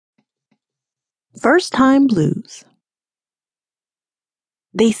First time blues.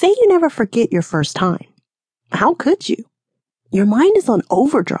 They say you never forget your first time. How could you? Your mind is on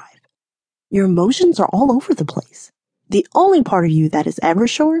overdrive. Your emotions are all over the place. The only part of you that is ever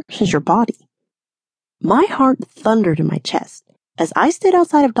sure is your body. My heart thundered in my chest as I stood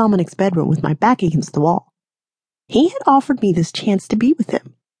outside of Dominic's bedroom with my back against the wall. He had offered me this chance to be with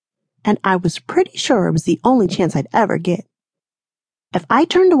him, and I was pretty sure it was the only chance I'd ever get. If I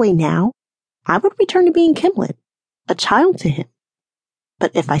turned away now, I would return to being Kimlet, a child to him.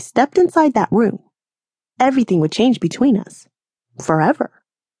 But if I stepped inside that room, everything would change between us. Forever.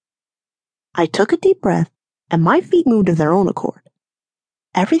 I took a deep breath, and my feet moved of their own accord.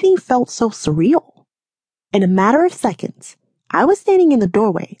 Everything felt so surreal. In a matter of seconds, I was standing in the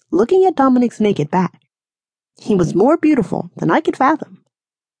doorway, looking at Dominic's naked back. He was more beautiful than I could fathom.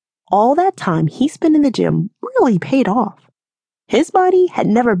 All that time he spent in the gym really paid off. His body had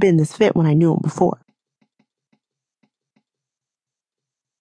never been this fit when I knew him before.